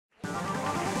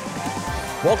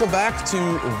Welcome back to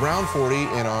round 40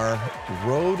 in our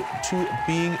road to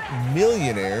being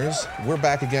millionaires. We're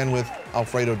back again with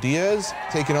Alfredo Diaz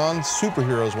taking on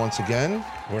superheroes once again.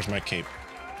 Where's my cape?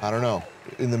 I don't know.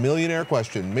 In the millionaire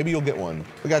question, maybe you'll get one.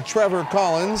 We got Trevor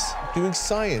Collins doing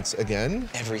science again.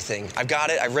 Everything. I've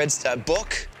got it. I've read a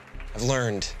book. I've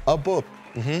learned. A book.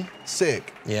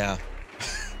 Sick. Yeah.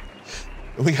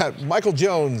 We got Michael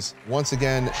Jones once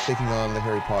again taking on the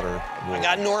Harry Potter role. I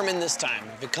got Norman this time.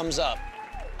 If it comes up,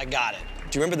 I got it.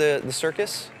 Do you remember the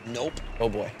circus? Nope. Oh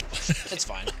boy. It's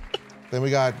fine. Then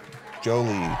we got Jolie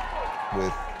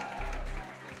with.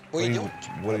 What are you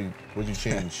doing? What'd you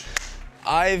change?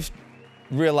 I've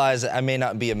realized I may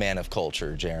not be a man of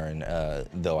culture, Jaron,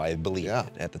 though I believed it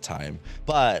at the time.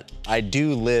 But I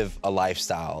do live a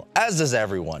lifestyle, as does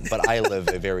everyone, but I live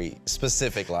a very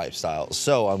specific lifestyle,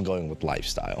 so I'm going with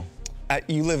lifestyle.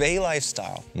 You live a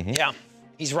lifestyle. Yeah.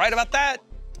 He's right about that.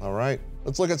 All right,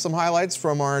 let's look at some highlights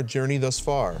from our journey thus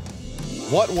far.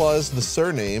 What was the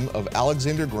surname of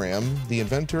Alexander Graham, the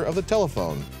inventor of the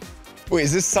telephone? Wait,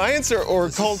 is this science or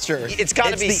culture? It's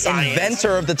got to be the science.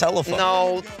 inventor of the telephone.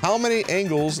 No. How many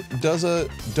angles does a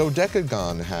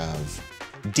dodecagon have?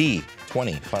 D,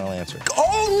 20, final answer.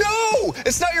 Oh no!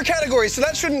 It's not your category, so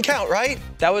that shouldn't count, right?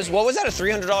 That was, what was that, a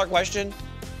 $300 question?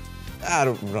 I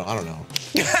don't know.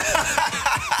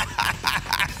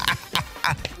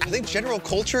 I think general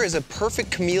culture is a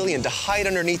perfect chameleon to hide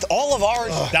underneath all of ours.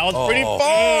 That was pretty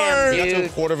far.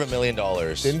 That's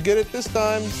 $250,000. Didn't get it this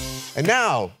time. And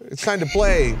now, it's time to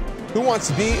play Who Wants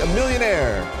to Be a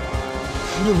Millionaire?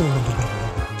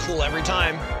 Cool every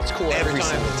time. It's cool every time.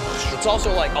 single time. It's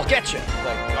also like, I'll get you.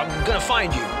 Like, I'm gonna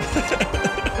find you.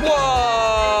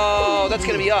 Whoa! That's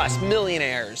gonna be us,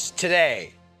 millionaires,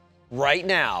 today. Right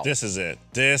now. This is it.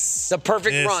 The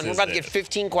perfect run. We're about to get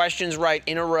 15 questions right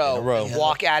in a row.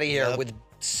 Walk out of here with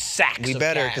sacks We of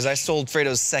better, cash. because I sold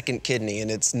Fredo's second kidney and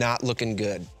it's not looking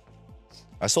good.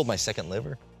 I sold my second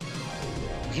liver.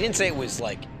 He didn't say it was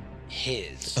like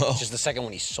his. It's just the second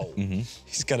one he sold.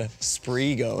 He's got a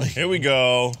spree going. Here we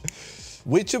go.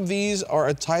 Which of these are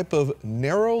a type of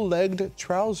narrow-legged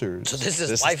trousers? So this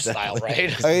is lifestyle, right?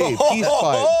 A, peace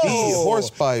pipe. B,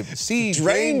 horse pipe. C,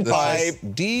 Drain pipe.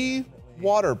 D,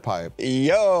 water pipe.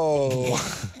 Yo.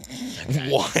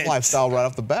 What? Lifestyle right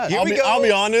off the bat. I'll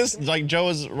be honest, like Joe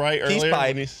was right Peace earlier.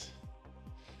 pipe.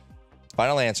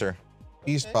 Final answer.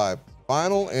 Peace pipe.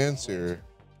 Final answer.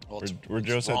 Well, Where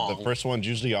Joe said wrong. the first one's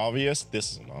usually obvious,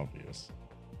 this isn't obvious.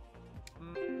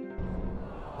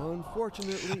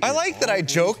 Unfortunately, I like that I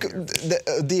joke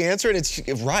the answer and it's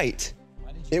right.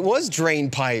 It was drain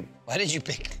pipe. Why did you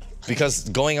pick? Because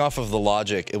going off of the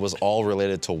logic, it was all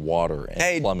related to water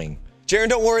and plumbing. Jaron,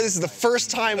 don't worry. This is the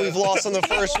first time we've lost on the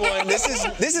first one. This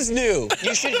is new.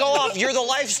 You should go off. You're the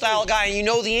lifestyle guy and you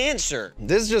know the answer.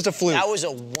 This is just a fluke. That was a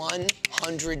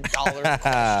 $100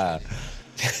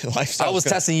 question. I was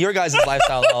testing your guys'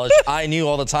 lifestyle knowledge. I knew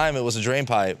all the time it was a drain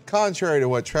pipe. Contrary to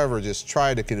what Trevor just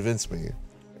tried to convince me,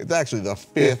 it's actually the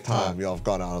fifth time y'all have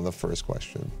gone out on the first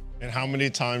question. And how many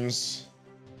times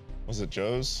was it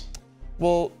Joe's?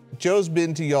 Well, Joe's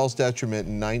been to y'all's detriment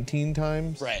 19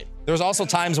 times. Right. There was also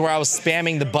times where I was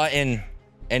spamming the button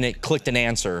and it clicked an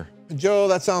answer. Joe,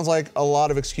 that sounds like a lot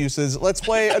of excuses. Let's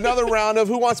play another round of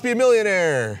Who Wants to Be a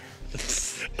Millionaire?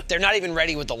 They're not even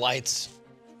ready with the lights.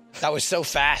 That was so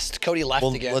fast. Cody left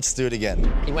Well, again. let's do it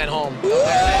again. He went home. No, we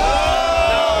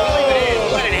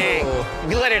leave it in. We let it hang.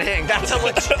 We let it hang. That's how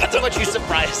much you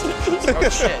surprised. Oh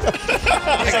shit.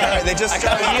 They just I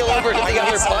gotta heel over to the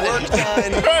other button.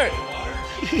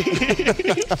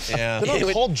 Yeah. They're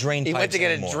not called drain pipes He went to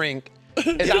get anymore. a drink. Is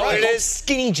that what it is?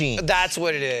 Skinny jeans. That's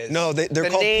what it is. No, they're the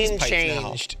called name peace pipes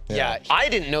changed. now. Yeah. I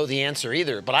didn't know the answer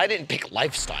either, but I didn't pick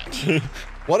lifestyle.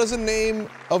 What is the name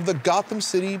of the Gotham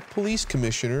City police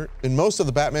commissioner in most of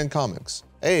the Batman comics?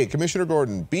 A, Commissioner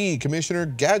Gordon. B, Commissioner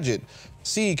Gadget.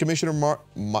 C, Commissioner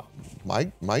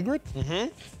Migrate?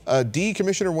 D,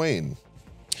 Commissioner Wayne.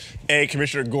 A,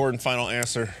 Commissioner Gordon, final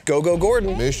answer. Go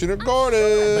Gordon. Commissioner Gordon.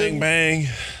 Bang, bang.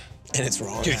 And it's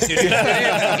wrong.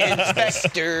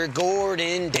 Inspector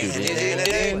Gordon.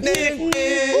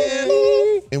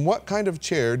 In what kind of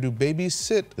chair do babies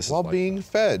sit while being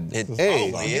fed? A,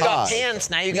 You got high. pants,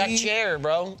 now you got B, chair,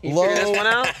 bro. You low. figure this one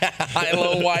out? High,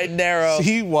 low, wide, narrow.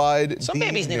 C, wide. Some D,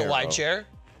 babies need a narrow. wide chair.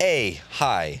 A,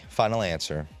 high, final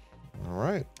answer. All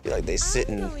right. Like they sit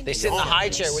in. They sit in the high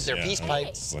chair with their Yeah, peace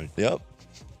pipes. like, Yep.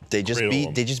 They just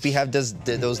have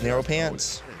those narrow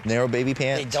pants, narrow baby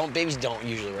pants. Babies don't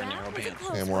usually wear narrow pants.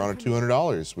 And we're on our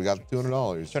 $200. We got the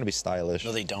 $200. Trying to be stylish.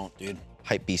 No, they don't, dude.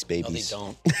 Hype beast No, they babies.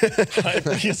 don't.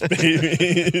 These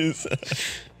babies.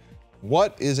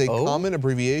 What is a common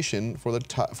abbreviation for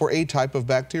a type of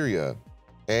bacteria?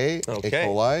 A. E.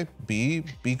 coli. B.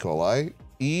 B. coli.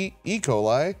 E. E.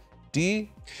 coli. D.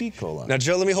 E. coli. Now,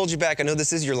 Joe, let me hold you back. I know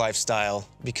this is your lifestyle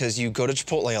because you go to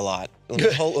Chipotle a lot.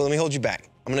 Let me hold you back.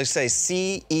 I'm going to say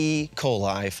C. E.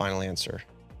 coli, final answer.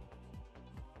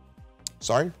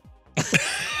 Sorry?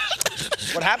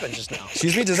 What happened just now?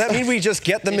 Excuse me, does that mean we just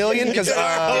get the million? Because Did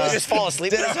you just fall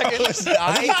asleep for a second?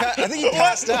 I think he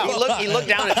passed out. He looked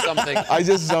down at something. I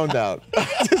just zoned out.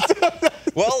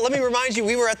 Well, let me remind you,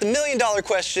 we were at the $1 million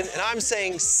question, and I'm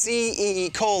saying C. E.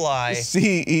 coli.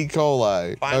 C. E.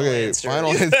 coli. Final answer.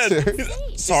 Final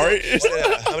answer. Sorry.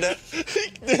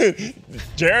 Dude,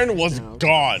 Jaren was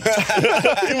gone.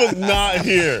 He was not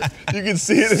here. You can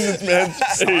see it in this man's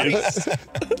face.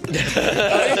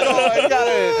 I got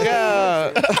it.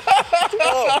 Yeah.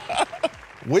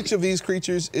 Which of these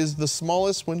creatures is the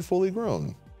smallest when fully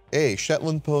grown? A.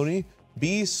 Shetland pony.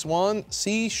 B. Swan.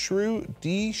 C. Shrew.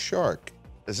 D. Shark.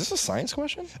 Is this a science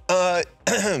question?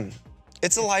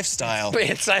 It's a lifestyle.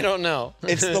 I don't know.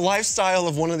 It's the lifestyle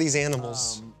of one of these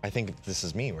animals. I think this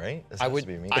is me, right? This I has would- to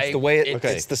be me. It's the way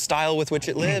Okay. it's the style with which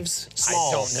it lives.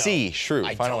 Small. don't know. C. Shrew.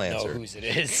 I Final don't answer. know whose it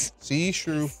is. C.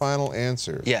 Shrew. Final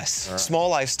answer. Yes. Small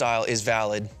lifestyle is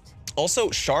valid.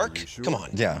 Also, shark? Come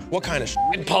on. Yeah. What kind of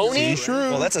And pony? C.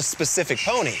 Shrew. Well, that's a specific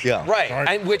pony. Yeah.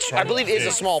 Right, which I believe is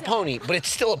a small pony, but it's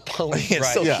still a pony. It's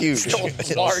still Yeah. huge. Still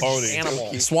a large pony.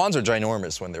 animal. Swans are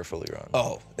ginormous when they're fully grown.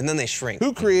 Oh, and then they shrink.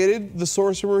 Who created the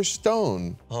Sorcerer's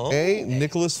Stone? A.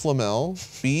 Nicholas Flamel.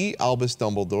 B. Albus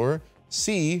Dumbledore.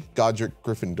 C. Godric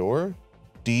Gryffindor.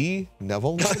 D.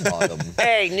 Neville Longbottom.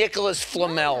 Hey, Nicholas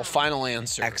Flamel, final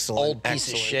answer. Excellent, Old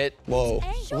piece of shit. Whoa.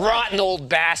 Rotten old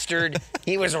bastard.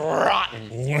 He was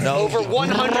rotten. Over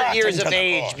 100 years of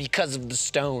age because of the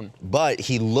stone. But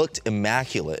he looked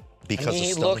immaculate because He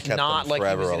the stone looked kept not him like he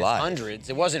forever was in his alive. hundreds.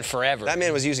 It wasn't forever. That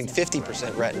man was using 50%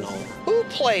 retinol. Who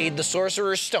played the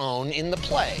Sorcerer's Stone in the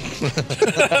play?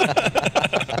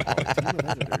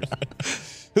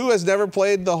 Who has never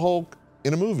played the Hulk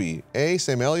in a movie? A.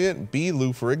 Sam Elliott. B.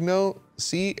 Lou Ferrigno.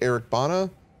 C. Eric Bana.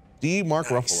 D. Mark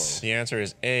Ruffalo. The answer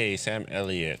is A. Sam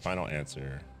Elliott. Final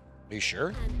answer. Are you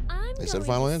sure? They said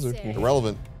final answer.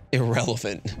 Irrelevant.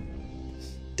 Irrelevant.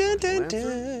 Dun, dun,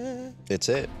 dun. It's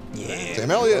it.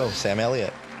 Sam Elliott. Oh, Sam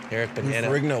Elliott. Eric Banana.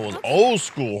 Ferrigno was old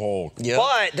school Hulk. Yep.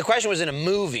 But the question was in a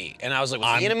movie, and I was like,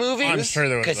 was he in a movie? I'm sure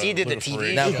there was Because he a did the Lou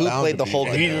TV Now, show. who Bound played to the be. Hulk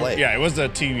in the play? Yeah, it was the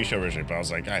TV show version, but I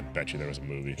was like, I bet you there was a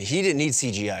movie. He didn't need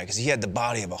CGI because he had the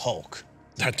body of a Hulk.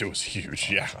 That dude was huge,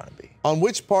 yeah. On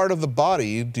which part of the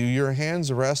body do your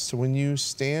hands rest when you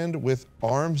stand with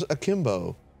arms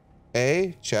akimbo?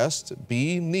 A. Chest.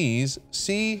 B. Knees.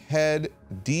 C. Head.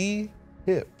 D.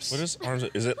 Hips. What is arms?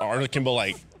 Is it arms akimbo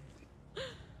like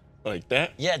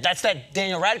that? Yeah, that's that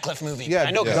Daniel Radcliffe movie. Yeah,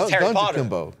 I know because it's Harry Guns Potter.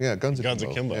 Akimbo. Yeah, Guns Guns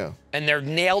Akimbo. Akimbo. Yeah. And they're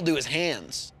nailed to his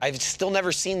hands. I've still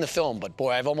never seen the film, but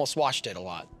boy, I've almost watched it a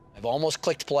lot. I've almost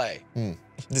clicked play.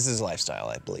 This is lifestyle,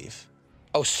 I believe.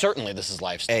 Oh, certainly this is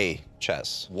lifestyle. A.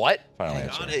 Chess. What? Final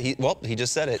answer. He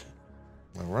just said it.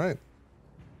 All right.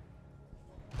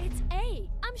 It's A.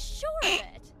 I'm sure of it.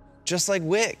 Just like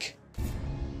Wick.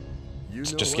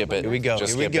 Just skip it. Here we go.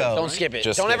 Just Here we skip go. Don't skip it.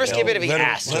 Just Don't skip ever it. skip it if he Let him-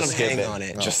 asks. let him Just skip hang it. on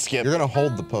it. Just skip. You're gonna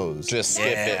hold the pose. Just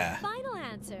skip Yeah. Final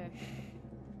answer.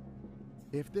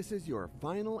 If this is your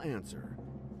final answer,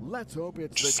 let's hope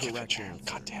it's the correct answer.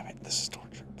 God damn it. This is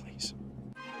torture, please.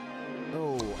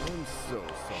 Oh, I'm so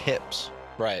sorry. Hips.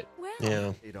 Right. Well,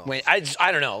 Yeah. Wait,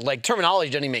 I don't know. Like, terminology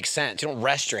doesn't even make sense. You don't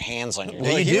rest your hands on your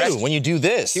Well, you do when you do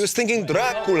this. He was thinking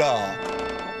Dracula.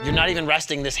 You're not even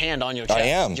resting this hand on your chest. I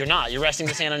am. You're not. You're resting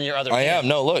this hand on your other I hand. am.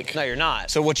 No, look. No, you're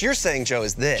not. So what you're saying, Joe,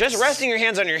 is this. Just resting your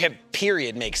hands on your hip,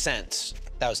 period, makes sense.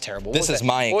 That was terrible. What This was is that?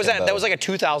 my What was that? Akimbo. That was like a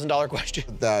 $2,000 question.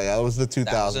 Yeah, that was the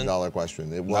 $2,000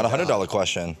 question. It was Not a $100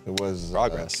 question. It was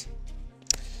Progress.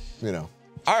 You know.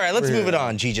 All right, let's We're move here. it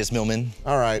on. Gis Millman.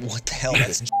 All right. What the hell?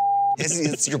 That's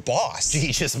it's your boss.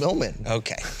 Gis Millman.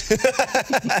 Okay.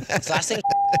 His last name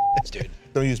dude.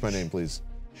 Don't use my name, please.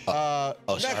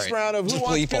 Next sorry. round of Who Just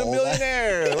Wants to bleep Be a all that.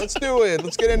 Millionaire? Let's do it.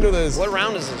 Let's get into this. What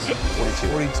round is this?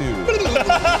 42.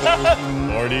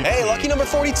 Lordy. Hey, lucky number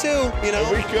 42, you know.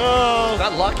 Here we go.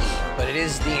 Not lucky, but it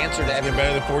is the answer to Get everything.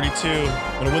 better than 42.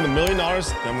 I'm gonna win the $1 million, then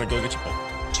I'm gonna go get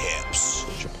Chipotle. Tips.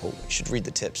 You should read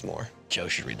the tips more. Joe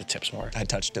should read the tips more. I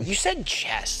touched him. You said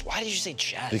chest. Why did you say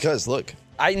chest? Because look,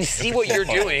 I see what you're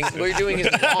doing. What you're doing is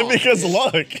wrong. Because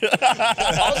luck.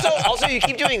 also, you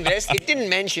keep doing this. It didn't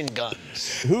mention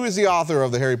guns. Who is the author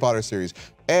of the Harry Potter series?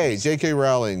 A. J.K.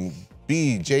 Rowling.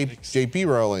 B. J.P.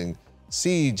 Rowling.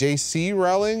 C. J.C.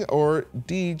 Rowling. Or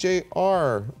D.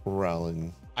 J.R.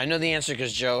 Rowling? I know the answer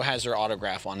because Joe has her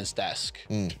autograph on his desk.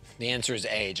 The answer is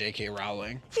A, J.K.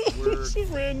 Rowling.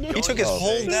 He took his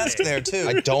whole desk there, too.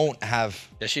 I don't have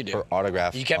Yes, you do. her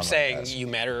autograph. You kept on my saying desk. you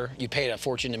met her, you paid a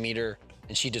fortune to meet her,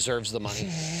 and she deserves the money.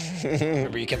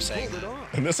 Remember, you kept saying that.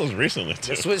 And this was recently,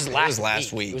 too. This was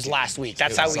last week. It was last week.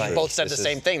 That's how we both said the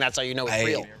same thing. That's how you know it's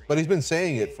real. But he's been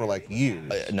saying it for like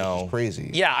years. No. It's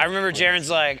crazy. Yeah, I remember Jaren's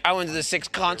like, I went to the Six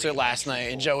concert last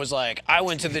night, and Joe was like, I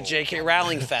went to the J.K.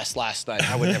 Rowling fest last night.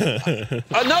 I would never.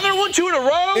 Another one, 2 in a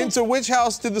row? Into which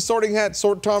house did the Sorting Hat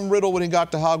sort Tom Riddle when he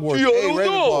got to Hogwarts? Yeah, A, I don't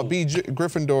Ravenclaw, know. B,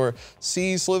 Gryffindor,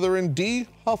 C, Slytherin, D,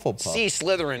 Hufflepuff. C,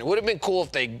 Slytherin. It would have been cool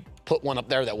if they put one up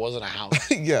there that wasn't a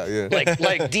house. yeah.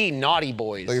 like D, Naughty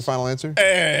Boys. Is that your final answer?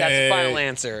 That's the final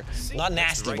answer. Not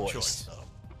Nasty Boys.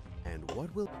 And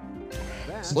what will...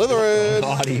 Slytherin.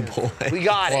 Naughty boy. We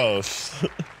got it. Close.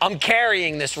 I'm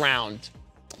carrying this round.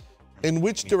 In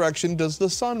which direction does the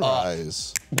sun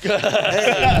rise?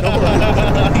 A,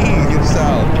 north. B,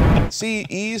 south. C,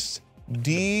 east.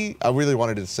 D, I really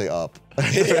wanted it to say up.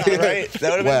 Yeah, right?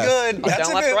 That would have been West. good. That's down,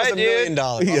 if left, it was right, $1 dude.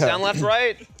 million. Yeah. Down, left,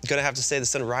 right. Gonna have to say the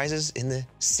sun rises in the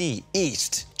sea,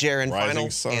 east. Jaren, Rising final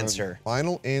sun. answer.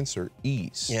 Final answer,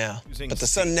 east. Yeah, but the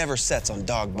sun never sets on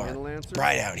Final Dogbark. answer?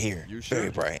 Bright out here, You sure? very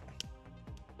bright.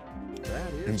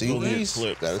 That is D, Totally east.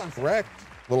 eclipsed. That is correct.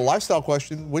 Little lifestyle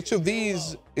question. Which of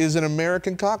these is an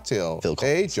American cocktail? Phil A,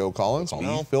 Collins. Joe Collins. B,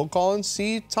 No. Phil Collins.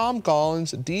 C, Tom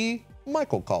Collins. D,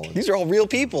 Michael Collins. These are all real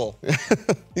people.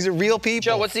 These are real people.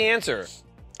 Joe, what's the answer?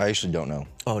 I actually don't know.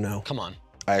 Oh no. Come on.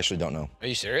 I actually don't know. Are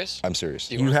you serious? I'm serious.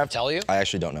 Do you want us to tell you? I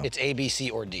actually don't know. It's A, B,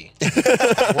 C, or D.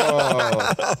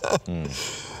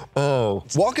 Oh.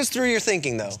 Walk us through your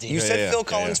thinking though. You said yeah, Phil yeah,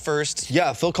 Collins yeah. first.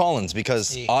 Yeah, Phil Collins, because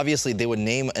D. obviously they would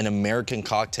name an American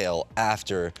cocktail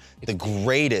after the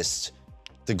greatest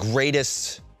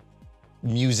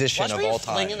musician Watch of me all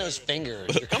time. flinging those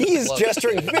fingers. You're coming He is close.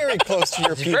 gesturing very close to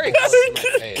your He's people. very close to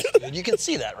my face. Dude, you can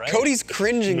see that, right? Cody's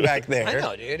cringing back there. I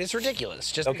know, dude. It's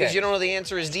ridiculous. Just Okay. because you don't know the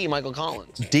answer is D, Michael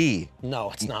Collins. D.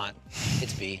 No, it's not.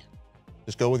 It's B.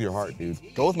 Just go with your heart, dude.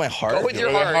 Go with my heart. Go with your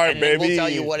with your heart, heart, and then we'll baby. tell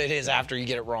you what it is after you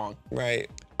get it wrong. Right.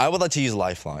 I would like to use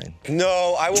Lifeline.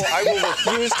 No, I will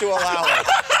refuse to allow it.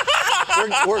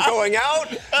 We're going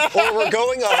out or we're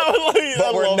going up,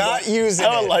 but we're not using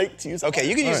I would it. like to use. Okay,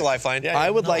 you can use a lifeline. Yeah, I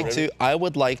would no, like really.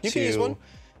 to can use one.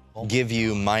 give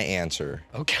you my answer.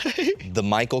 Okay. The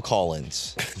Michael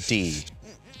Collins. D.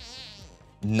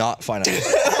 Not final.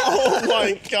 Oh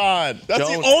my God. That's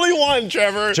Joan- the only one,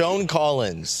 Trevor. Joan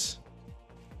Collins.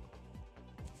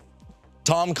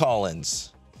 Tom Collins.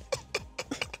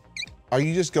 Are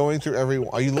you just going through every?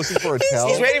 Are you looking for a tell?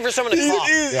 He's waiting for someone to cough.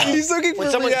 He's looking for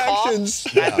When someone reactions.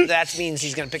 coughs, that means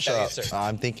he's going to pick that answer.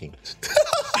 I'm thinking.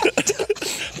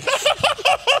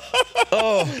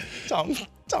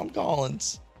 Tom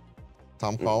Collins.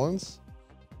 Tom Collins.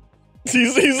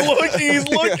 He's looking. He's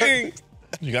looking.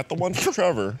 You got the one for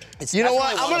Trevor. It's You know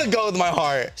what? definitely I'm one gonna of go with my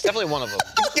heart. It's definitely one of them.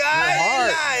 Guys,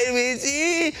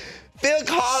 Phil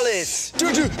Collins.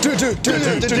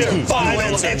 Final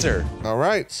Final answer. All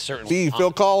right. Certainly B, not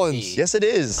Phil Collins. Yes, it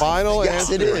is. Final Yes,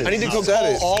 answer. it is. I need to go You said call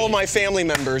it. all of my family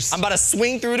members. I'm about to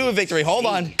swing through to a victory. Hold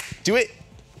on. Do it.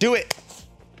 Do it.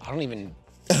 I don't even.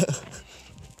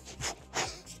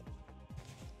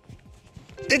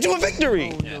 Into a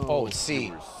victory. Oh, it's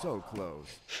C. We're so close.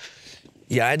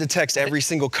 Yeah, I had to text every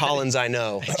single Collins I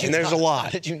know, and there's a lot. How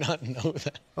did you not know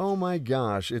that? Oh my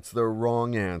gosh, it's the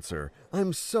wrong answer.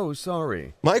 I'm so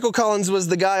sorry. Michael Collins was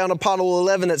the guy on Apollo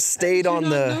 11 that stayed on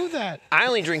the. that. I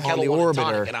only drink On Kettle the One and orbiter.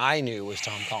 tonic, and I knew it was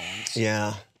Tom Collins.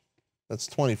 Yeah. That's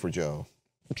 20 for Joe.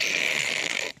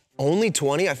 Only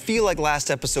 20? I feel like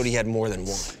last episode he had more than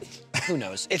one. Who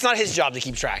knows? It's not his job to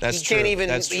keep track. That's he can't true. even.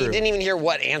 That's He true. didn't even hear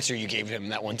what answer you gave him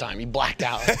that one time. He blacked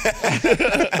out. All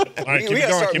right, keep We it gotta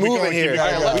going. start Keep it moving going. here. Keep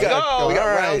it going. Let's go. We got All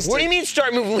right. rounds What do to- you mean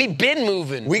start moving? We've been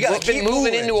moving. We gotta We've been keep moving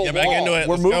moving. into a Get back wall. into it.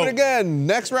 We're Let's moving go. again.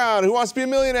 Next round. Who wants to be a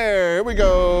millionaire? Here we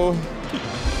go.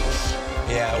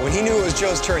 Yeah, when he knew it was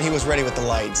Joe's turn, he was ready with the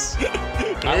lights. Here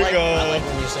I we go. like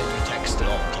when you said you texted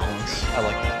all Collins. I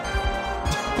like that.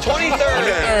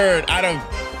 23rd. Third out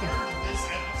of.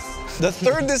 The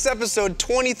third this episode,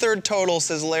 23rd total,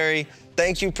 says Larry.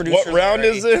 Thank you, producer. What round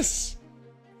Larry. is this?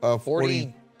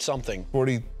 40 something.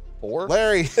 40. 4?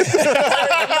 Larry.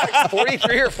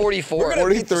 43 or 44? We're gonna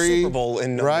beat the 43, Super Bowl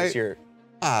in numbers right? here.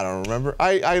 I don't remember.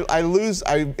 I lose.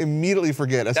 I immediately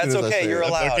forget. As That's soon as I okay, say you're it.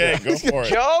 allowed. Okay, go for it.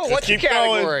 Joe, Just what's your keep going.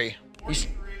 category?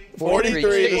 43.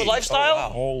 Sticking with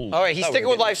lifestyle? Oh, All right, he's sticking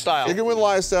with lifestyle. Sticking with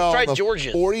lifestyle. Try the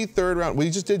George's. 43rd round. We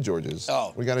just did George's.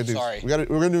 Oh, we gotta do. sorry. We're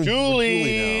gonna do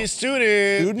Julie, now.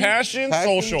 student, passion,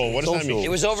 social. What does that social. mean? It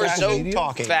was over Social so media?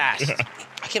 talking. fast.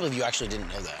 I can't believe you actually didn't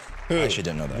know that. I actually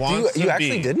didn't know that. Wants You to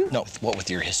actually be. didn't? No. What with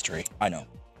your history? I know.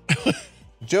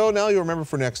 Joe, now you'll remember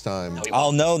for next time.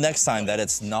 I'll know next time that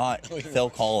it's not Phil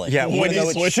Collins. Yeah, Even when though he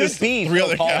it switches should be three Phil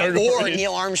other Collins. categories. Or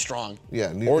Neil Armstrong.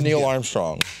 Yeah. Or Neil yeah.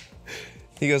 Armstrong.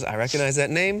 He goes, I recognize that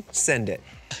name, send it.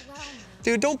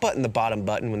 Dude, don't button the bottom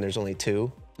button when there's only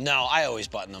 2. No, I always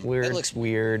button them. Weird. It looks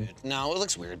weird. No, it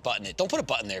looks weird. Button it. Don't put a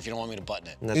button there if you don't want me to button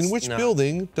it. That's In which not-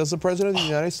 building does the President of the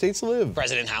United States live?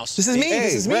 President House. This is me. A,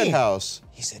 This is Red me. House.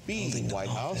 He said B, building the White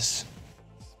office. House.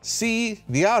 C,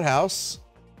 the outhouse.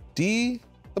 D,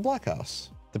 the Black House.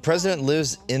 The president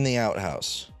lives in the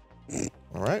outhouse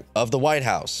All right. of the White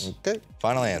House. Okay.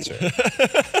 Final answer.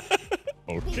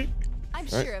 Okay. I'm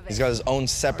sure of it. He's got his own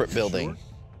separate building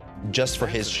just for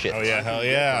his shit. Oh yeah, hell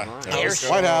yeah. Air shit.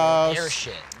 White House. Air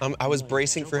shit. I was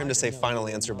bracing for him to say final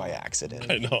answer by accident.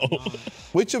 I know.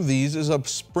 Which of these is a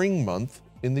spring month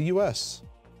in the U.S.?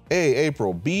 A,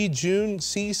 April. B, June.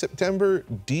 C, September.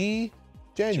 D,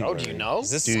 January. Oh, do you know?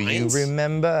 Is this Do you science?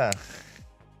 remember?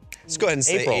 Let's go ahead and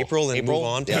say April and move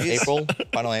on, Yeah, please. April.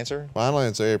 Final answer. Final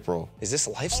answer, April. Is this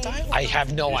lifestyle? I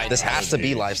have no idea. This has to be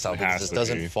be. lifestyle It because has this to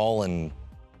doesn't be. fall in.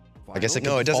 I guess it could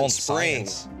No, it fall doesn't in spring.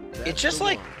 science. It's just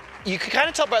like, you can kind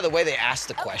of tell by the way they ask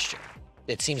the question.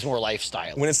 It seems more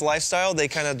lifestyle. When it's lifestyle, they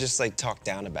kind of just like talk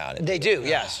down about it. They do,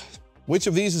 yes. Which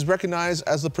of these is recognized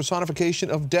as the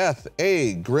personification of death?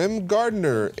 A, Grim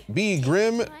Gardener. B,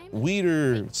 Grim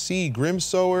Weeder. C, Grim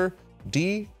Sower.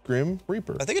 D, Grim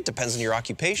Reaper. I think it depends on your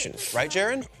occupation, right,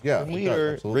 Jaron? Yeah. We yeah,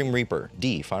 are absolutely. Grim Reaper.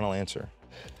 D. Final answer.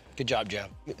 Good job, Joe.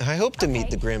 I hope to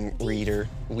meet the Grim Reader.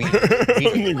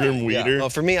 The Grim Weeder. Well,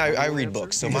 for me, I read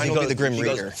books, so mine will be the Grim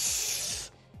Reader.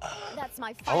 That's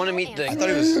my I want to final meet the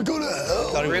answer.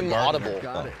 Grim Audible.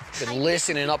 Got it. Been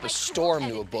listening up a storm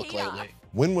to a book lately.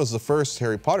 When was the first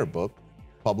Harry Potter book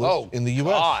published Oh, in the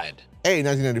U.S.? God. A,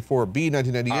 1994. B,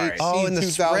 1998. All right. C, Oh, and the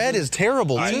 2000. spread is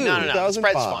terrible, too. No, the spread's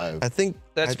 2005. fine. I think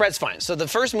That I- spread's fine. So the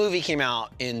first movie came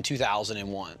out in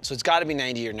 2001, so it's got to be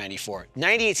 90 or 94.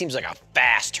 98 seems like a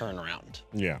fast turnaround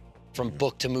Yeah, from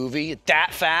book to movie.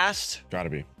 That fast? gotta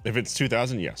be. If it's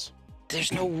 2000, yes.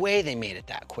 There's no way they made it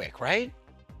that quick, right?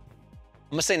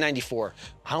 I'm gonna say 94.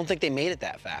 I don't think they made it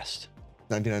that fast.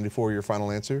 1994, your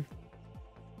final answer?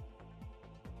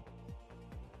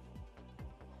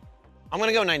 I'm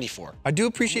gonna go 94. I do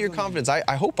appreciate your confidence.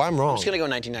 I hope I'm wrong. I'm just gonna go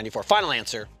 1994. Final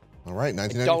answer. All right, Don't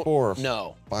 1994.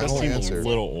 know. That Final seems answer. a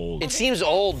little old. It seems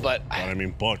old, but But I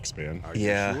mean, books, man.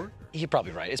 Yeah. you're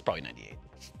probably right. It's probably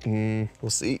 98. We'll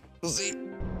see. We'll see.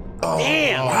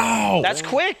 Damn. Wow. That's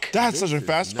quick. That's such a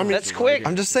fast. I mean, That's quick.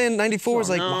 I'm just saying 94 is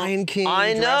like Lion King.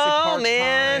 I Jurassic know, Park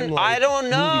man. time, like, I don't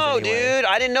know, movies anyway. dude.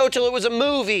 I didn't know till it was a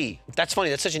movie. That's funny.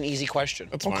 That's such an easy question.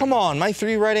 that's Oh, fine. come on. My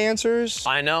 3 right answers.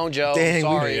 I know, Joe. Dang,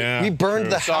 Sorry. Yeah. We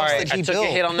burned the house Sorry, that I he took built. a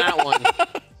hit on that one.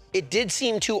 It did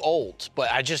seem too old,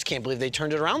 but I just can't believe they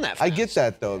turned it around that fast. I get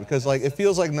that though, because like it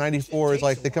feels like 94 is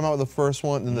like they come out with the first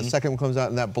one, and then the second one comes out,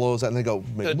 and that blows out, and they go.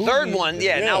 The "Make third movies." one,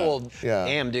 yeah, now we'll. Yeah.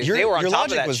 Damn, dude. Your, they were on your top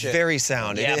logic of that was shit. very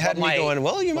sound. Yeah, it had but me going,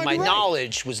 well, you but might my be right.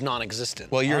 knowledge was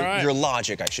non-existent. Well, your All right. your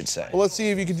logic, I should say. Well, let's see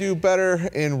if you can do better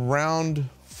in round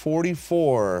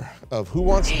 44 of Who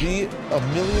Wants to Be a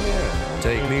Millionaire.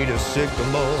 Take me to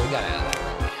Sycamore. We gotta add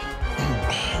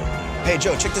that. Hey,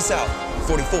 Joe, check this out.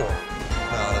 44.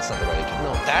 No, that's not the right answer.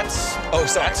 No, that's. Oh,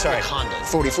 sorry, that's sorry. like Honda.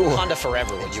 44. Honda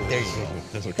forever. What you? There you go.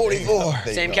 That's okay. 44.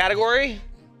 Same category.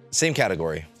 Same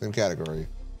category. Same category.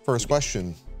 First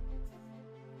question.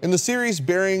 In the series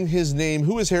bearing his name,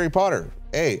 who is Harry Potter?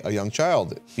 A, a young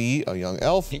child. B, a young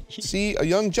elf. C, a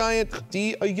young giant.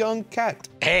 D, a young cat.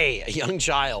 Hey, a young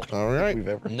child. All right.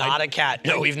 Not a cat.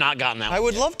 No, we've not gotten that I one.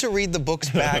 would love to read the books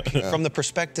back from the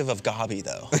perspective of Gabi,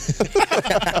 though.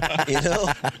 You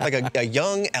know, like a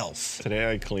young elf.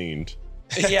 Today I cleaned.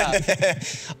 Yeah.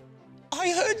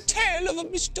 I heard tale of a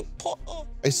Mr. Potter.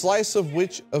 A slice of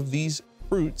which of these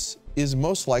fruits is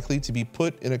most likely to be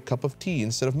put in a cup of tea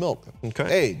instead of milk?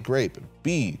 Okay. A, grape.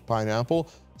 B, pineapple.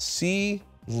 C,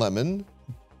 lemon.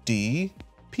 D,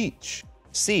 peach.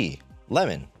 C.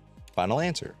 Lemon. Final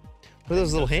answer. What are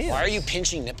those little hands? Why are you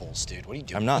pinching nipples, dude? What are you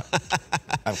doing? I'm not.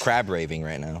 I'm crab raving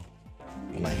right now.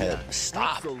 In my head.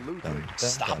 Stop. Absolutely.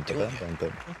 Stop doing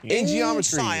it. In geometry,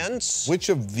 science. which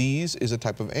of these is a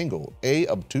type of angle? A,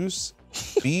 obtuse.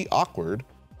 B, awkward.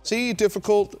 C,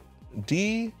 difficult.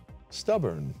 D,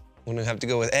 stubborn. I'm gonna have to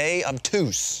go with A,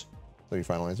 obtuse. So your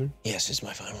final answer? Yes, is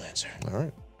my final answer. All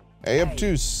right. A,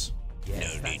 obtuse. No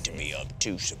need to be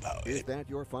obtuse about Is it. that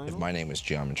your final? If my name was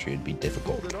geometry, it'd be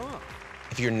difficult. Hold it off.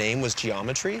 If your name was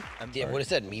geometry? Yeah, what does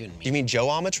that even mean? Do you mean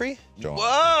geometry? Whoa!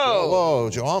 Whoa,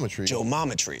 geometry.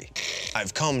 Geometry.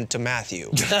 I've come to Matthew.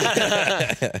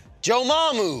 Joe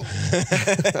Mamu.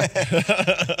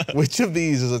 Which of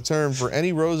these is a term for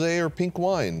any rosé or pink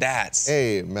wine? That's.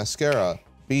 A, mascara.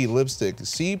 B, lipstick.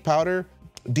 C, powder.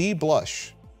 D,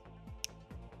 blush.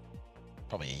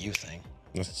 Probably a you thing.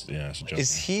 That's a joke.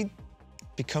 Is he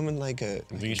becoming like a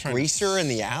think he's trying greaser in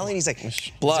the alley? And he's like,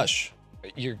 Blush.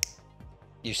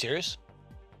 You serious?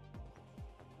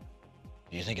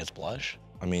 Do you think it's blush?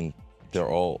 I mean, they're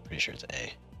all. Pretty sure it's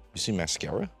A. You see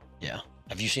mascara? Yeah.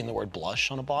 Have you seen the word blush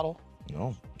on a bottle?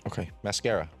 No. Okay,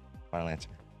 mascara. Final answer.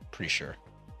 Pretty sure.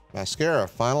 Mascara,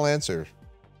 final answer.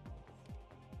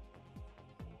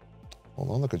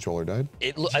 Hold on, the controller died.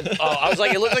 I was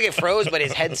like, it looked like it froze, but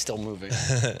his head's still moving.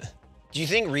 Do you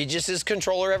think Regis's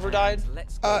controller ever died?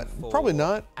 Probably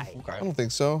not. Okay. I don't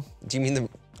think so. do you mean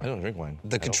I don't drink wine.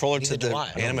 the controller to Neither the do I.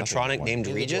 animatronic named Neither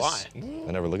do Regis?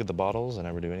 I never look at the bottles. I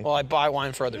never do anything. Well, I buy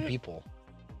wine for other people.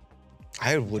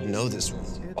 I would know this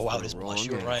one. Oh, wow, it is blush.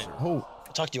 You were right. Oh,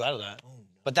 I talked you out of that.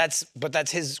 But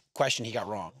that's his question he got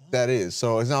wrong. that is.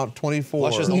 So it's now 24.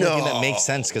 Blush is the only thing that makes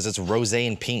sense because it's rosé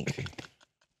and pink.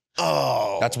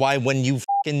 Oh. That's why when you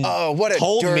fucking what a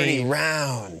told dirty me,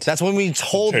 round. that's when we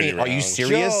told me, Dirty are you round.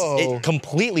 serious? Joe. It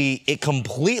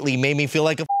completely made me feel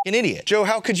like a fucking idiot. Joe,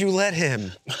 how could you let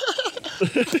him?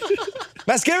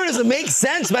 Mascara doesn't make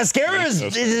sense. Mascara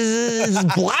is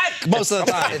black most of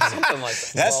the time. It's something like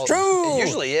that. That's true. It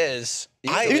usually is.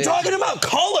 You're talking about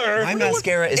color. My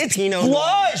mascara is it's Pinot Noir.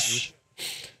 blush.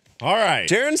 All right.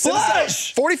 Darren says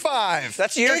Blush. 45.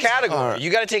 That's your category.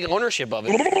 You got to take ownership of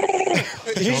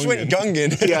it. He just went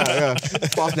Gungan. Yeah.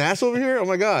 Boss Nass over here? Oh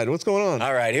my God, what's going on?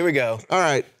 All right, here we go. All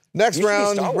right, next You should be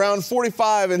round, Star Wars. round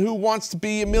 45, and who wants to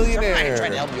be a I tried to millionaire?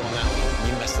 help you on that one.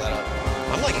 You messed that up.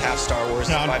 I'm like half Star Wars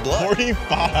by Round blood.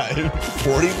 45.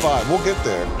 45, we'll get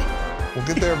there. We'll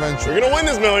get there eventually. We're gonna win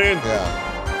this million.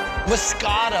 Yeah.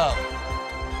 Moscato.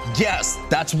 Yes,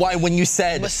 that's why when you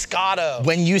said Moscato.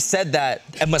 that,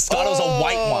 and Moscato's a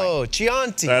white wine. Oh,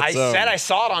 Chianti. That's- I said I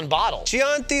saw it on bottle.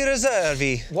 Chianti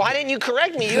Reservi. Why didn't you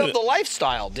correct me? You have the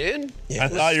lifestyle, dude. I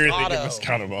thought you were thinking Moscato.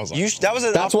 Moscato, but I was like, That was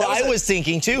a. That's that what I a- was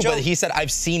thinking too, Joe- but he said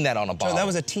I've seen that on a Joe, bottle. that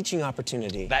was a teaching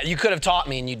opportunity. That you could have taught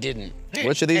me and you didn't.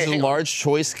 Which of these Hey, is a hang on. large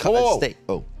choice cut Whoa. steak?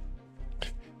 Oh,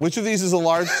 Which of these is a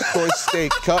large choice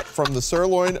steak cut from the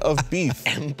sirloin of beef?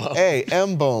 M-bone. A,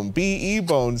 M-bone, B,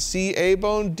 E-bone, C,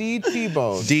 A-bone, D,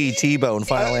 T-bone. D T-bone.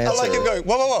 Final I answer. like him going,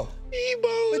 whoa.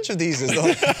 Which of these is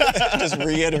the just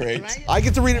reiterate. I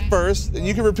get to read it first, and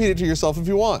you can repeat it to yourself if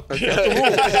you want.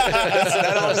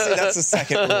 That honestly, that's the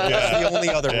second rule. That's the only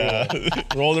other rule. yeah.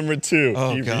 Roll number 2.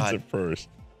 Oh, he God. reads it first.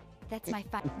 That's my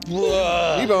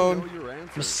E-bone. Your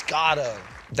answer. Moscato.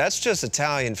 That's just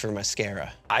Italian for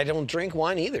mascara. I don't drink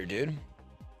wine either, dude.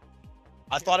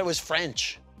 I thought it was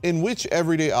French. In which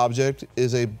everyday object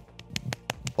is a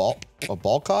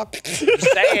ball cock Say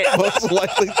it. most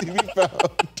likely to be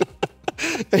found?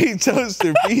 A,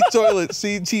 toaster, B, toilet,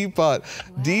 C, teapot,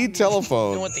 D,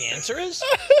 telephone. You know what the answer is?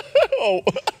 Oh,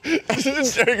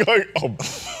 isn't Jerry going,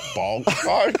 ball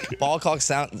cock? Ball cock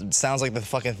sounds like the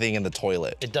fucking thing in the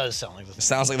toilet. It does sound like the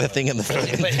Sounds like the thing in the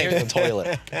fucking But thing in the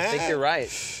toilet. I think you're right.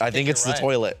 I think it's the right.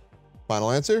 toilet.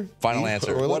 Final answer? Final D,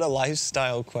 answer. Toilet. What a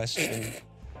lifestyle question.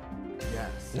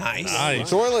 Yes. Nice. Nice.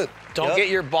 Toilet. Don't Yep. get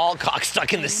your ball cock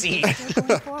stuck in the seat. Still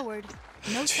going forward.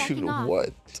 No stacking off.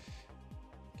 What?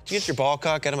 Did you get your ball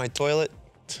cock out of my toilet?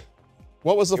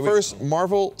 What was the first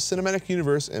Marvel Cinematic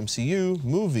Universe MCU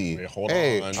movie? Wait, hold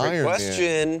A, on. Iron Man.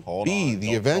 Question. Hold B, on. The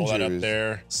Don't Avengers. Hold that up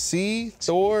there. C,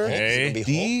 Thor. Okay.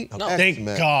 D, No, Thank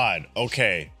X-Men. God.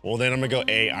 Okay. Well, then I'm gonna go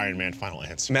A, Iron Man. Final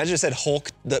answer. Imagine it said Hulk,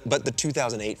 but the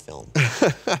 2008 film.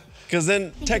 Because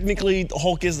then technically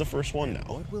Hulk is the first one now.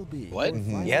 What will be? What?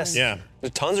 Yes. Yeah.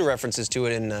 There's tons of references to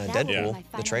it in That will be Deadpool, my the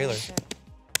final trailer. answer.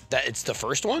 That it's the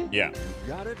first one? Yeah.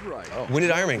 Got it right. When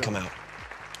did Iron Man come out?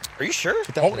 Are you sure?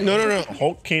 Hulk, no.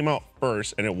 Hulk came out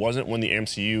first, and it wasn't when the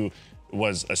MCU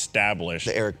was established.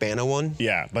 The Eric Bana one?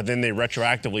 Yeah, but then they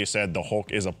retroactively said the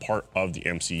Hulk is a part of the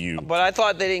MCU. But I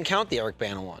thought they didn't count the Eric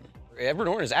Bana one. Edward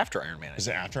Norton is after Iron Man. Is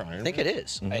it after Iron Man? I think it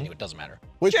is. Anyway, it doesn't matter.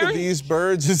 Which Jerry? of these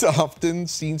birds is often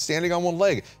seen standing on one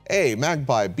leg? A,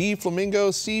 magpie, B, flamingo,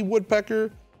 C,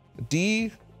 woodpecker,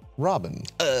 D, robin.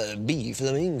 B,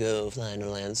 flamingo,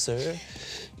 final answer.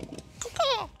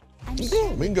 I'm sure.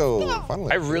 Flamingo,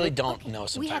 finally. I really don't know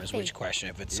We have sometimes which faith. question,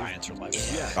 if it's science or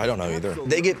life. I don't know either.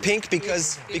 They get pink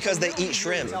because they eat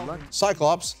shrimp.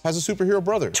 Cyclops has a superhero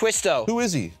brother. Twisto. Who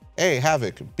is he? A,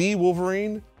 Havoc, B,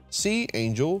 Wolverine, C,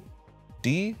 Angel,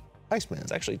 D, Iceman.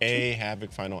 It's actually two. A,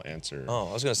 Havoc, final answer. Oh,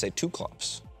 I was gonna say two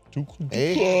clops.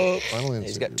 A, final answer.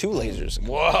 He's got 2 lasers.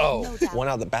 Whoa. No doubt. One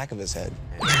out the back of his head.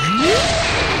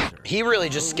 He really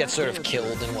just gets sort of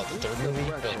killed in what, the 3rd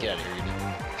movie? Like, get out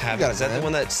of here. Is that the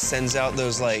one that sends out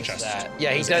those like? That.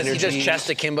 Yeah, he those does. He does energy- chest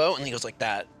akimbo, and he goes like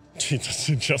that. He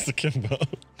doesn't just Akimbo.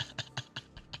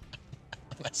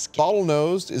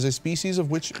 Bottlenosed is a species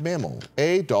of which mammal?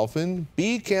 A, dolphin,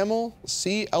 B, camel,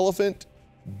 C, elephant,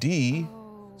 D,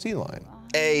 sea lion.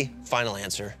 A, final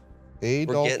answer. A,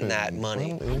 We're dolphin. getting that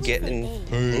money. Final We're answer. getting,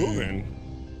 Moving.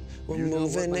 we're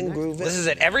moving and grooving. This is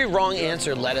it. Every wrong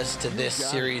answer led us to this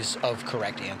series of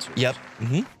correct answers. Yep.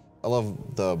 I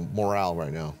love the morale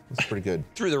right now. It's pretty good.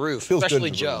 Through the roof, Feels good especially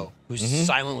in the Joe, room. who's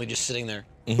silently just sitting there.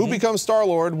 Who becomes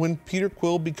Star-Lord when Peter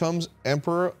Quill becomes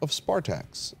Emperor of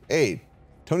Spartax? A,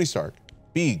 Tony Stark.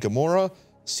 B, Gamora.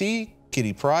 C,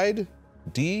 Kitty Pryde.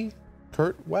 D,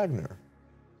 Kurt Wagner.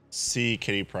 C,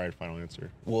 Kitty Pryde, final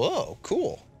answer. Whoa,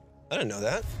 cool. I didn't know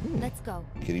that. Let's go.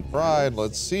 Kitty Pryde,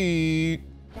 let's see.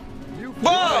 Whoa!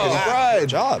 Kitty Pryde. Good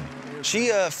job. She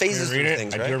phases Read through it.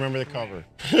 things, I right? do remember the cover.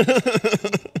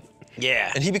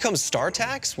 Yeah. And he becomes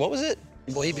Startax? What was it?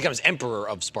 Well, he becomes Emperor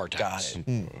of Spartax. Got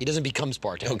it. He doesn't become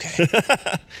Spartax.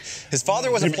 Okay. His father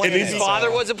was a planet. His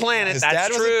father was a planet. His That's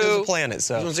dad true. was a planet,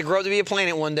 so. He wants to grow up to be a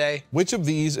planet one day. Which of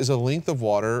these is a length of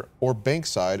water or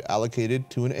bankside allocated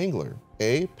to an angler?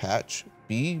 A, patch.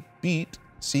 B, beat.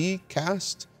 C,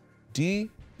 cast. D,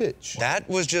 pitch. That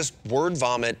was just word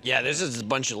vomit. Yeah, this is a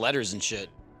bunch of letters and shit.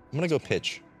 I'm gonna go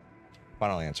pitch.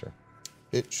 Final answer.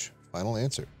 Pitch. Final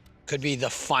answer. Could be the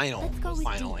final, Let's go with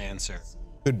final D. answer.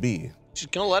 Could be.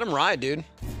 Just gonna let him ride, dude.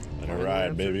 Let it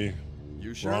ride, baby.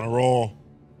 You We're on a roll.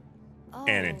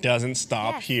 And it doesn't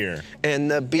stop Yes. here. And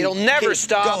the beat. It'll never keep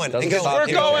stop. Going, Doesn't and going, stop. We're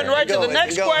and going right to the and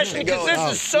next going, question and because going.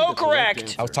 this is so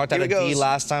correct. I was talked out Here of it D goes.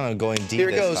 last time. I'm going D Here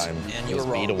it this goes. time. And It you was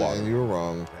were B to wrong. water. And you were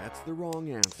wrong. That's the wrong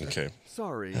answer. Okay.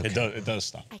 Sorry. It does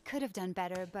stop. I could have done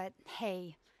better, but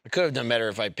hey. I could have done better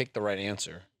if I picked the right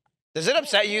answer. Does it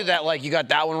upset you that like you got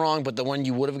that one wrong, but the one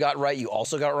you would have got right, you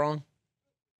also got wrong?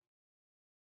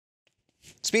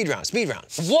 Speed round, speed round.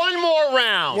 One more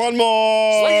round. One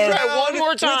more. Let's try one more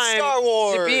With time Star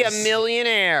Wars. to be a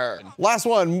millionaire. Last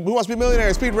one. Who wants to be a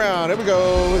millionaire? Speed round. Here we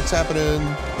go. It's happening.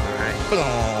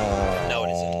 No,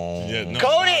 it isn't. Yeah, no,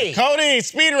 Cody! Cody,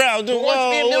 speed round. Who wants to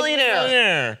be a Whoa,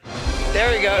 millionaire?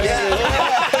 There he goes.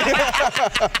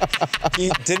 He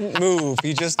didn't move.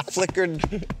 He just flickered.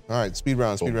 All right, speed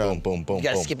round, speed Boom, round. boom, boom, boom, You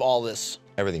gotta boom. skip all this.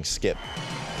 Everything skip.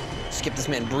 Skip this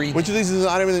man breathing. Which of these is an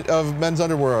item of men's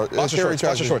underwear? Boxer shorts,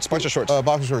 boxer shorts, boxer shorts.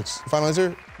 Boxer shorts. Final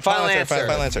answer? Final answer.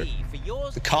 Final answer.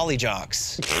 The collie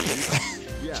jocks.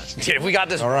 Dude, if we got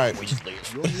this All right. wrong, we just leave.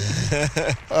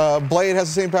 Blade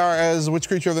has the same power as which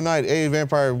creature of the night? A,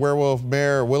 vampire, werewolf,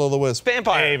 mare, will-o'-the-wisp.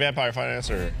 Vampire. Hey, vampire, final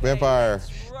answer. Vampire.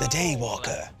 The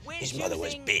Daywalker. His mother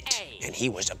was bit, and he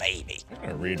was a baby. I'm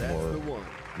gonna read more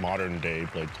modern day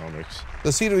Blade comics.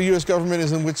 The seat of the U.S. government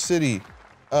is in which city?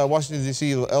 Washington,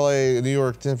 D.C., L.A., New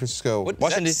York, San Francisco. What,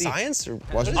 Washington, is that DC. science? Or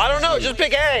Washington. I don't know. Just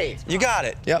pick A. You got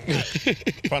it. Yep.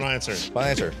 Final answer. Final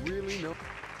answer.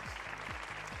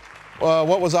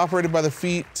 What was operated by the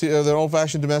feet of an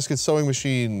old-fashioned domestic sewing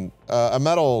machine? A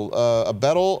metal, a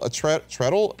beddle, a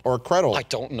treadle, or a cradle? I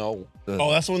don't know.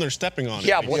 Oh, that's the one they're stepping on.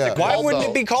 Yeah, what's Yeah. it Why called, wouldn't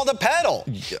though? it be called a pedal?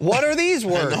 What are these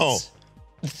words? No.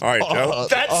 All right, Joe.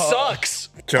 That sucks.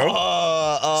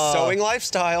 Joe. Sewing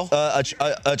lifestyle. A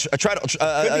treadle.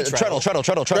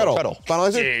 Treadle. Final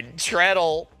answer? Dude,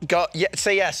 treadle. Go. Yeah,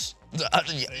 say yes.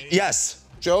 Yes.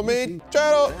 Joe made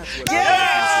treadle.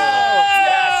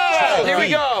 Yes! Here we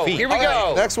go. Feet. Here we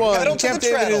go. Next one. Pedal to Camp the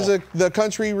David treadle. is the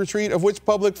country retreat of which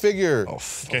public figure?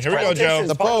 Okay, here we go, Joe.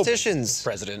 The Pope. Politicians.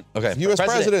 President. Okay. U.S.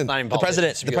 president. Not even The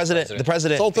president. politics, The US president. The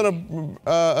president. Sultan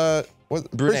of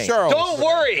Prince Charles. Don't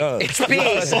worry. It's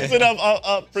B. Something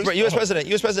up. U.S. president.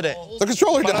 U.S. president. The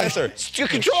controller Final died. answer. Your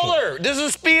controller. This is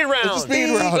a speed round. It's a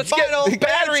speed round. Let's get Final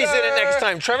batteries in it answer. next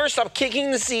time. Trevor, stop kicking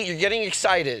the seat. You're getting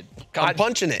excited. God I'm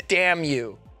punching it. damn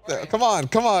you. Come on,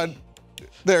 come on.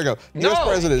 There you go. U.S. No.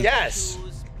 president. Yes.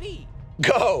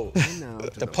 Go.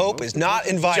 The Pope is not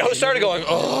invited. Joe started going,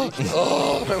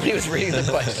 oh, when he was reading the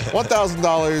question. $1,000.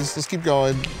 Let's keep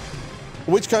going.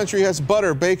 Which country has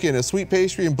butter, bacon, a sweet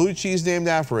pastry, and blue cheese named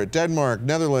after it? Denmark,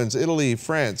 Netherlands, Italy,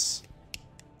 France.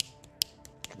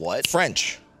 What?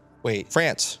 French. Wait,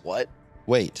 France. What?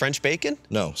 Wait. French bacon?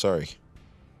 No, sorry.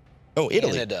 Oh,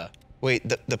 Italy. Canada.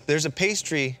 Wait, there's a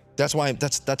pastry. That's why I'm.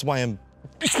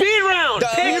 Speed round.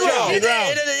 Speed round.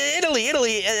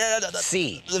 Italy.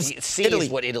 C. C Italy.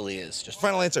 is what Italy is. Just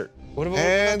Final answer. What about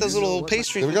And those little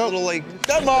pastries? there we go. Little like.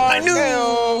 Denmark. knew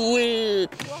it.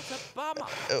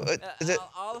 Is it?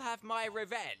 I'll have my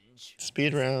revenge.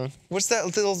 Speed round. What's that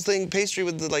little thing, pastry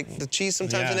with the cheese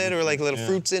sometimes in it, or like little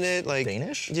fruits in it, like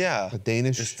Danish? Yeah. A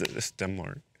Danish. It's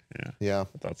Denmark. Yeah. Yeah.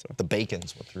 I thought so. The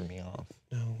bacon's what threw me off.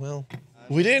 Oh, well.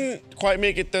 We didn't quite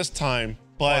make it this time,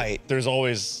 but Right. there's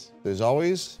always. There's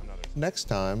always next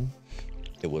time.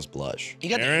 It was blush. You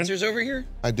got the Aaron? answers over here?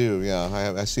 I do,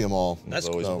 yeah. I see them all. That's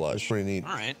always So, blush. it's pretty neat.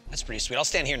 All right, that's pretty sweet. I'll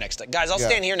stand here next time. Guys, I'll Yeah.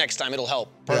 stand here next time. It'll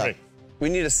help. Perfect. We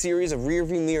need a series of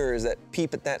rearview mirrors that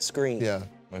peep at that screen. Yeah.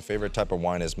 My favorite type of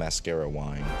wine is mascara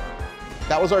wine.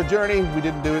 That was our journey. We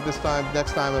didn't do it this time.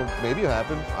 Next time, maybe it'll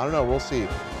happen. I don't know. We'll see.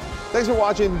 Thanks for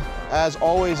watching. As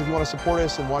always, if you want to support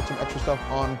us and watch some extra stuff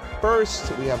on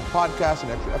First, we have a podcast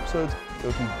and extra episodes.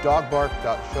 Go to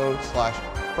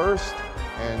dogbark.show/first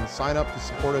and sign up to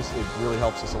support us. It really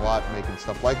helps us a lot making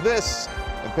stuff like this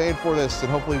and paying for this. And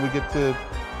hopefully we get to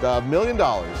 $1 million,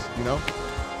 you know?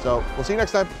 So we'll see you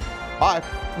next time. Bye.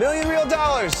 $1 million real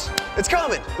dollars. It's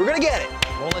coming. We're gonna get it.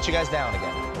 Won't let you guys down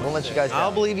again. Won't let you guys down.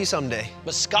 I'll believe you someday.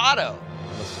 Moscato.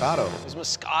 Moscato. It was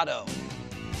Moscato.